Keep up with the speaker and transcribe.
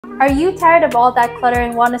Are you tired of all that clutter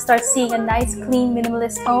and want to start seeing a nice, clean,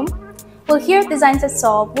 minimalist home? Well, here at Designs That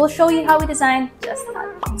Solve, we'll show you how we design just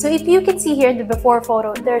that. So if you can see here in the before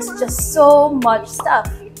photo, there's just so much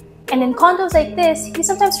stuff. And in condos like this, you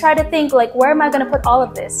sometimes try to think like, where am I going to put all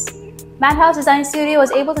of this? Madhouse Design Studio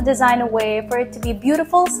was able to design a way for it to be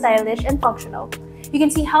beautiful, stylish, and functional. You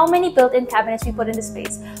can see how many built-in cabinets we put in the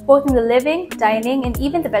space, both in the living, dining, and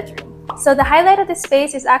even the bedroom. So the highlight of this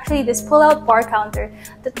space is actually this pull-out bar counter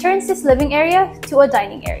that turns this living area to a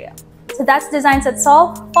dining area. So that's Designs That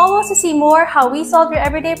Solve. Follow us to see more how we solve your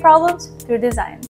everyday problems through design.